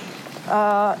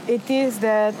 it is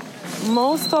that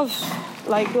most of,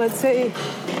 like, let's say,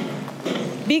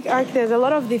 big architects, a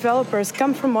lot of developers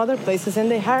come from other places and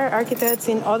they hire architects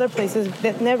in other places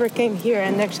that never came here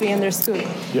and actually understood.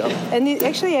 Yeah. And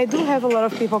actually, I do have a lot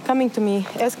of people coming to me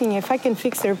asking if I can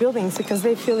fix their buildings because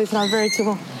they feel it's not very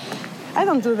Tulum. I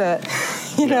don't do that,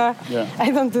 you know. Yeah.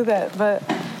 I don't do that, but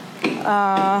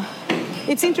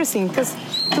it's interesting because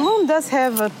Tulum does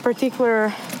have a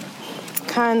particular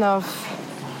kind of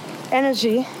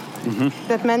energy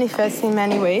that manifests in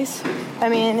many ways. I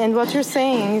mean, and what you're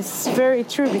saying is very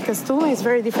true because Tulum is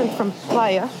very different from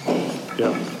Playa.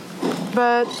 Yeah.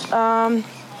 But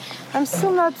I'm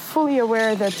still not fully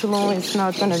aware that Tulum is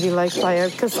not going to be like Playa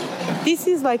because this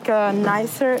is like a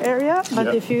nicer area.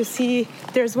 But if you see,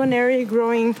 there's one area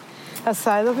growing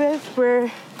aside of it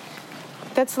where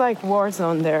that's like war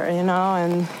zone there, you know.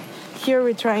 And here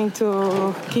we're trying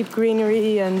to keep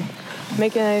greenery and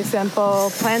make an example,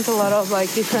 plant a lot of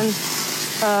like different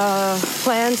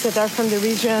plants that are from the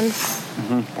region,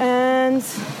 and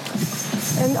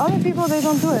other people they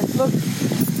don't do it. Look,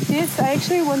 this I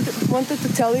actually wanted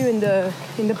to tell you in the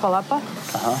palapa.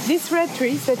 These red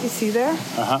trees that you see there,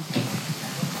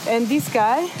 and this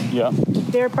guy,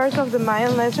 they're part of the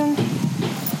Mayan legend.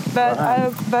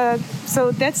 But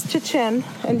so that's Chechen,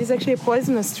 and this is actually a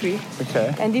poisonous tree.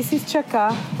 Okay. And this is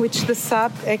chaca, which the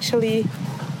sap actually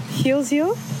heals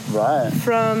you. Right.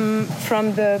 From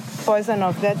the poison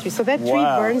of that tree. So that tree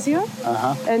burns you,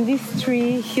 and this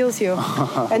tree heals you.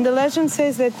 And the legend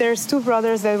says that there's two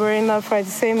brothers that were in love for the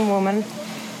same woman,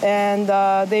 and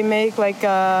they make like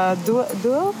a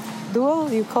duel,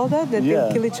 you call that? That they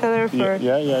kill each other for...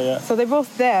 Yeah. So they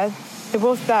both dead. They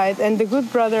both died, and the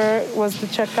good brother was the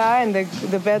chaca, and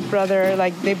the bad brother,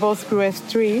 like they both grew as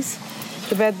trees.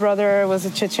 The bad brother was a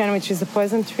Chechen, which is a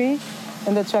poison tree,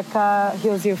 and the chaca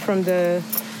heals you from the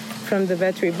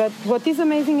bad tree. But what is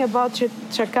amazing about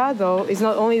chaca, though, is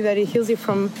not only that it heals you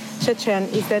from Chechen,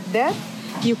 is that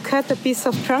you cut a piece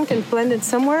of trunk and plant it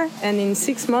somewhere, and in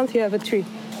 6 months you have a tree.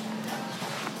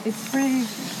 It's pretty...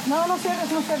 No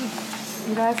serves.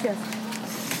 Gracias.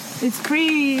 It's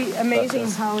pretty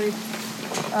amazing how it...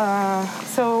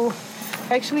 So,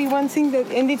 actually, one thing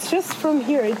that... And it's just from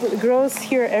here. It grows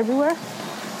here everywhere.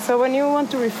 So when you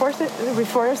want to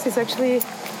reforest, it's actually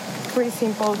pretty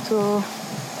simple to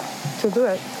do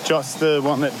it. Just the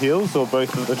one that heals or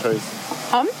both of the trees?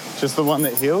 Just the one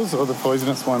that heals or the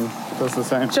poisonous one does the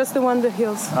same? Just the one that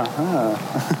heals.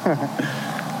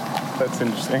 That's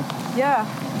interesting. Yeah.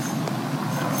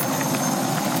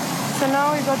 So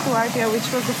now we got to Artia,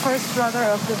 which was the first brother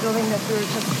of the building that we were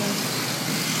talking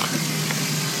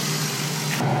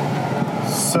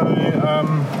So,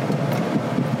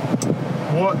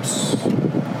 what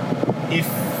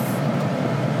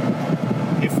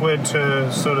if we're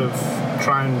to sort of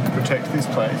try and protect this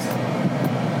place,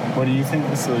 what do you think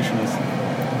the solution is?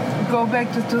 Go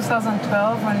back to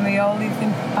 2012 when we all lived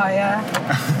in Papaya,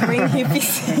 doing hippie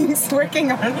things,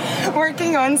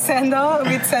 working on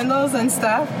sandals and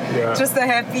stuff. Yeah. Just a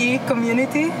happy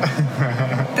community.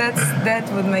 That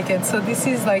would make it. So this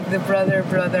is like the brother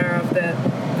of that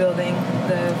building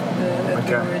that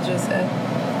we were just at.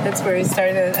 That's where it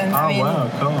started. And I mean, wow,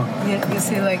 cool. You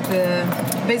see like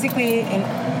basically in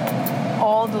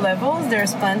all the levels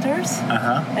there's planters,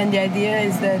 and the idea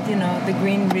is that the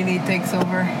green really takes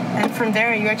over, and from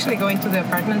there you actually go into the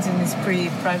apartments and it's pretty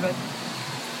private.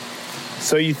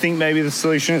 So you think maybe the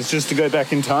solution is just to go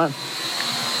back in time?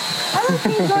 I don't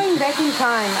think going back in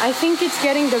time. I think it's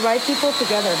getting the right people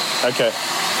together. Okay.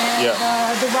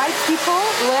 And the right people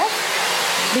left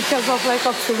because of lack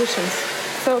of solutions.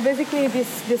 So basically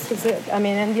this is it. I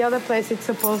mean, and the other place it's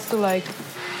supposed to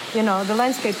the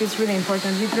landscape is really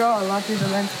important. We draw a lot with the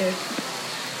landscape.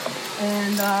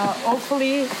 And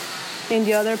hopefully in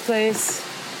the other place,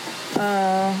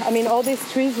 all these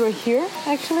trees were here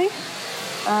actually.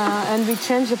 And we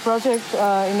changed the project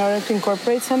in order to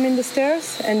incorporate some in the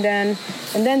stairs. And then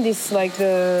this like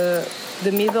the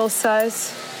middle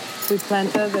size we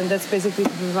planted, and that's basically to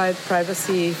provide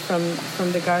privacy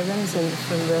from the gardens and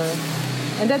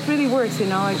and that really works,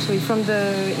 actually from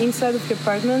the inside of the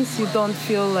apartments, you don't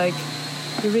feel like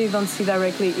you really don't see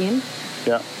directly in.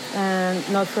 Yeah.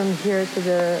 and not from here to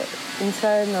the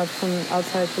inside, not from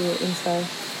outside to the inside.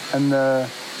 And the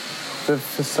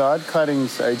facade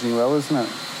cladding's aging well, isn't it?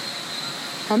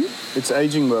 It's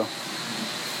aging well.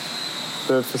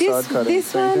 The facade cladding.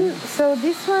 This one, so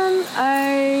this one,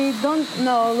 I don't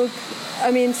know. Look,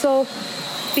 I mean, so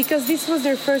because this was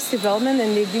their first development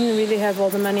and they didn't really have all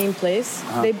the money in place,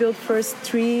 they built first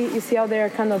 3. You see how they are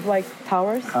kind of like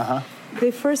towers?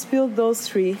 They first built those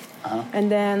 3, and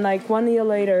then like 1 year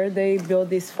later, they built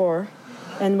these 4.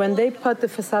 And when they put the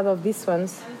facade of these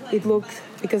ones, it looked,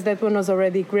 because that one was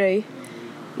already gray,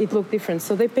 it looked different.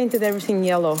 So they painted everything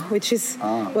yellow, which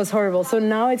was horrible. So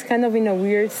now it's kind of in a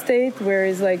weird state where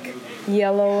it's like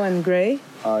yellow and gray.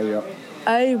 Yeah.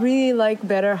 I really like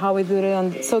better how we do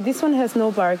it. So this one has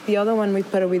no bark. The other one we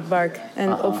put it with bark.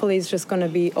 And hopefully it's just going to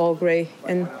be all gray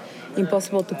and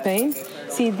impossible to paint.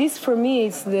 See, this for me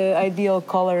is the ideal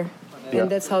color. Yeah. And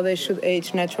that's how they should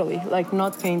age naturally. Like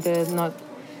not painted, not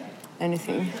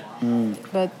anything.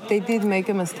 But they did make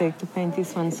a mistake to paint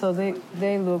this one. So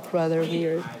they look rather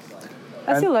weird.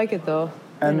 I still like it though.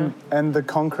 And the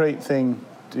concrete thing,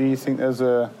 do you think there's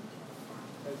a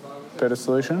better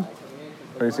solution?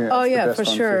 Or do you think that's the best for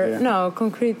one sure. No,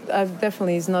 concrete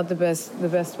definitely is not the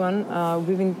best one.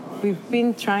 We've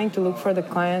been trying to look for the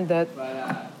client that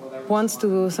wants to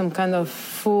do some kind of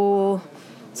full.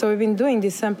 So we've been doing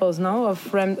these samples now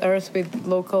of rammed earth with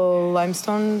local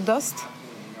limestone dust,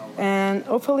 and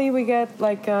hopefully we get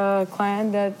like a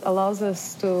client that allows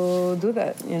us to do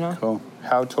that. You know. Cool.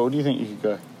 How tall do you think you could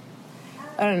go?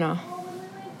 I don't know.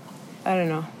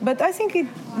 But I think it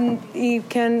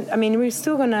can. I mean, we're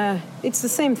still gonna. It's the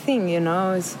same thing, you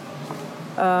know. It's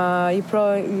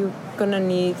you're gonna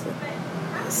need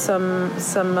some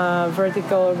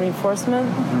vertical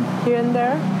reinforcement here and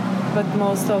there, but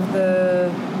most of the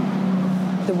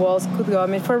walls could go. I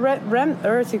mean, for rammed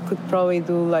earth, you could probably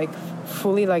do like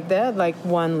fully like that, like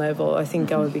 1 level. I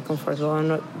think I would be comfortable. I'll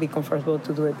not be comfortable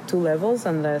to do it 2 levels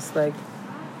unless like.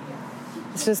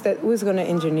 It's just that who's going to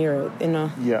engineer it, you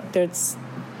know? Yeah. There's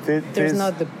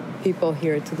not the people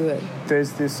here to do it.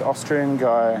 There's this Austrian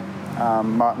guy,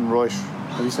 Martin Reusch.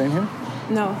 Have you seen him?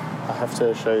 No. I have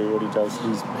to show you what he does.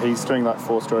 He's doing like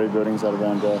 4-story buildings out of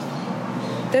rammed earth.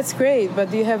 That's great,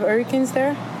 but do you have hurricanes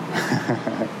there?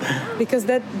 Because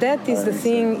that is the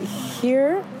thing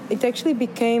here. It actually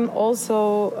became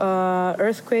also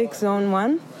earthquake zone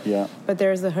 1. Yeah. But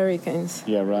there's the hurricanes.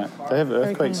 Yeah, right. They have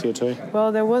earthquakes here too.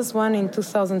 Well, there was one in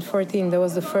 2014. That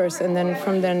was the first. And then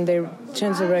from then they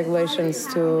changed the regulations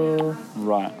to...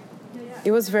 Right.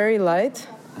 It was very light.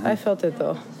 I felt it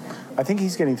though. I think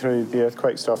he's getting through the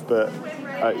earthquake stuff, but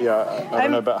I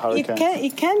don't know about hurricanes.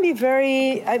 It can be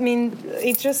very... I mean,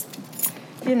 it just,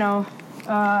 you know...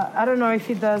 I don't know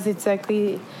if it does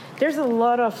exactly... There's a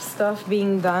lot of stuff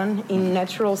being done in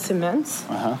natural cements,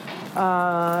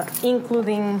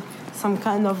 including some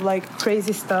kind of like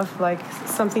crazy stuff, like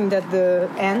something that the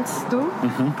ants do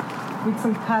with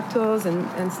some cattails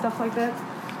and stuff like that.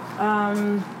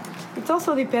 It's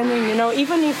also depending, you know,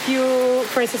 even if you,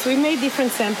 for instance, we made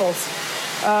different samples.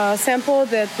 Sample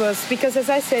that was, because as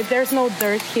I said, there's no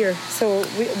dirt here. So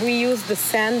we use the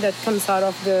sand that comes out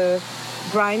of the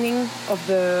grinding of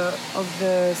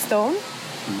the stone.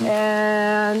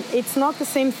 And it's not the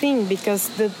same thing because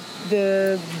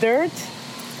the dirt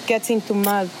gets into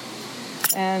mud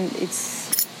and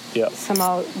it's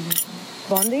somehow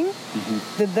bonding.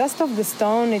 The dust of the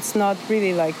stone, it's not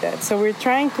really like that. So we're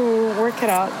trying to work it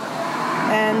out.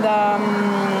 And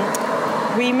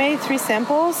we made 3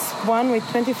 samples, one with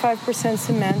 25%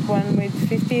 cement, one with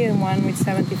 50, and one with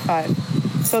 75.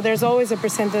 So there's always a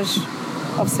percentage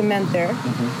of cement there.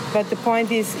 But the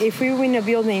point is, if we win a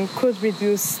building, could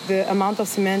reduce the amount of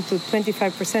cement to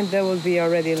 25%, that would be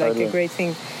already like a great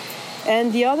thing.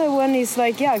 And the other one is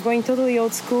like, going totally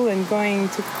old school and going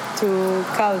to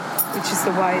Cal, which is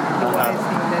the white thing.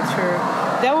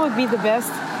 That would be the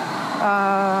best.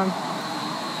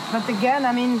 But again,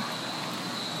 I mean,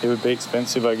 it would be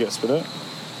expensive, I guess, would it?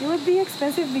 It would be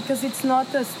expensive because it's not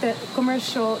a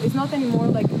commercial. It's not anymore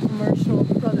like a commercial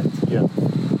product. Yeah.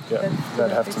 Yeah,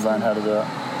 they'd have to learn how to do it.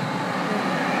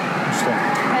 Interesting.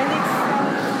 And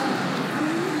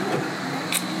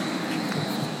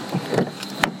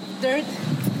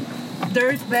it's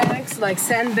dirt bags, like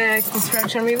sandbags,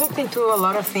 construction. We looked into a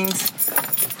lot of things.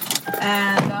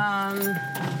 And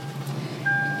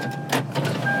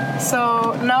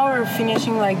so now we're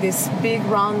finishing like this big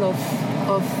round of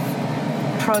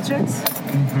projects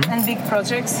and big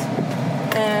projects.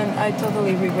 And I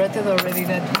totally regretted already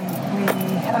that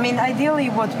I mean, ideally,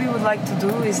 what we would like to do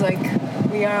is like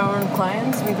we are our own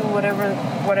clients. We do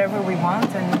whatever we want,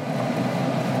 and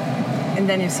and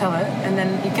then you sell it, and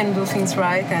then you can do things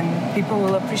right, and people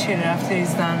will appreciate it after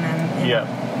it's done. And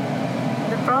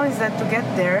the problem is that to get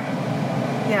there,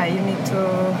 you need to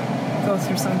go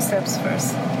through some steps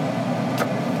first.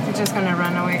 We're just gonna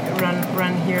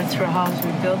run here through a house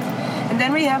we built, and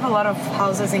then we have a lot of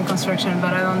houses in construction,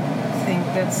 but I don't think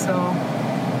that's so.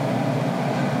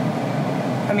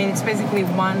 I mean, it's basically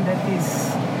one that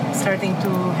is starting to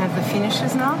have the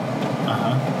finishes now.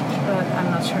 But I'm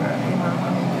not sure,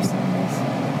 how interesting it is.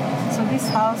 So this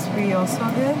house we also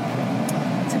did.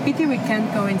 It's a pity we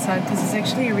can't go inside because it's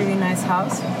actually a really nice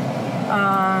house.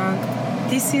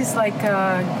 This is like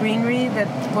a greenery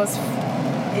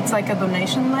it's like a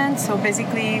donation land. So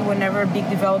basically, whenever a big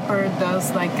developer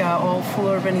does like all full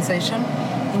urbanization,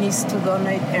 he needs to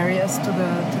donate areas to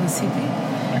the city.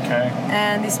 Okay.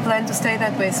 And it's planned to stay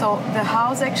that way. So the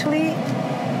house actually,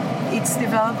 it's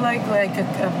developed like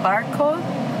a barcode,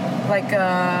 like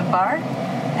a bar,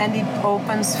 and it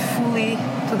opens fully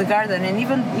to the garden. And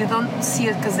even you don't see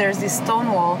it because there's this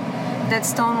stone wall. That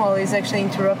stone wall is actually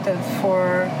interrupted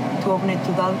to open it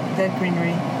to that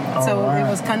greenery. So it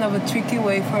was kind of a tricky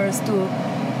way for us to,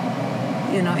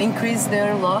 increase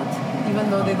their lot, even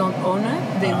though they don't own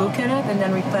it. They look at it, and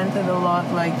then we planted a lot,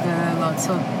 like the lot,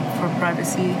 so for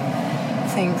privacy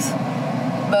things.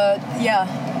 But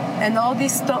and all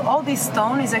this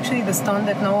stone is actually the stone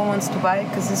that no one wants to buy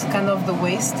because it's kind of the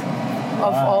waste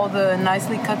of all the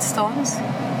nicely cut stones.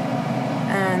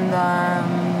 And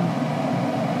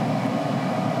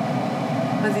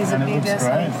but it's a big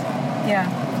size.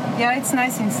 Yeah, it's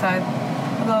nice inside.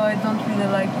 Although I don't really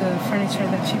like the furniture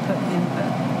that she put in. But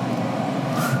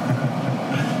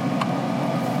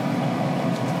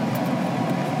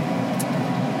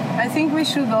I think we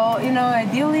should all,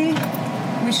 ideally,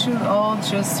 we should all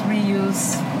just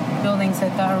reuse buildings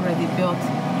that are already built.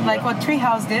 Like what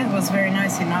Treehouse did was very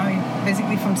nice,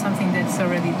 basically from something that's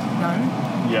already done.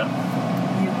 Yeah.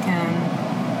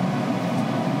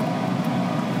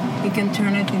 You can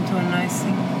turn it into a nice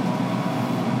thing.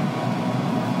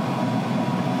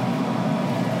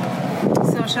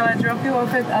 So shall I drop you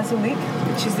off at Azulik,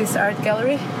 which is this art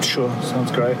gallery? Sure,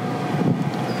 sounds great.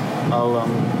 I'll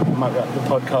might wrap the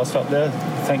podcast up there.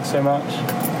 Thanks so much.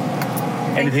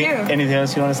 Thank you. Anything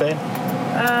else you want to say?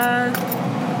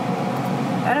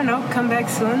 I don't know. Come back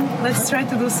soon. Let's try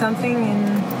to do something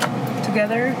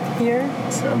together here.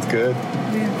 Sounds good.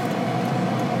 With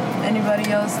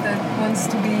anybody else that wants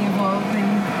to be involved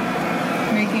in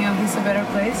making of this a better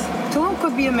place. Tulum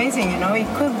could be amazing, It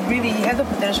could really have the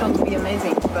potential to be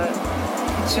amazing, but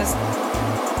it's just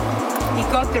he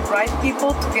got the right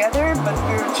people together, but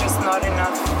we're just not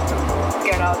enough to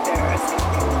get out there, I think.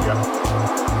 Yeah.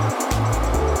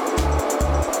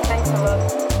 Thanks a lot.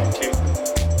 Thank you.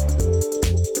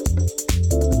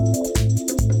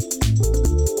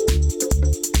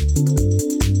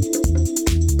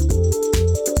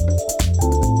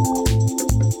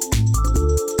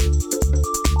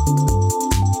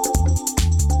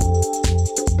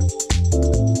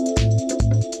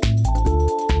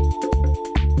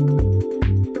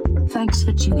 Thanks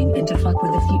for tuning in to Fuck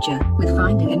with the Future with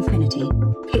Finding Infinity.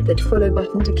 Hit that follow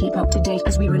button to keep up to date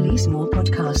as we release more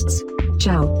podcasts.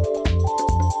 Ciao.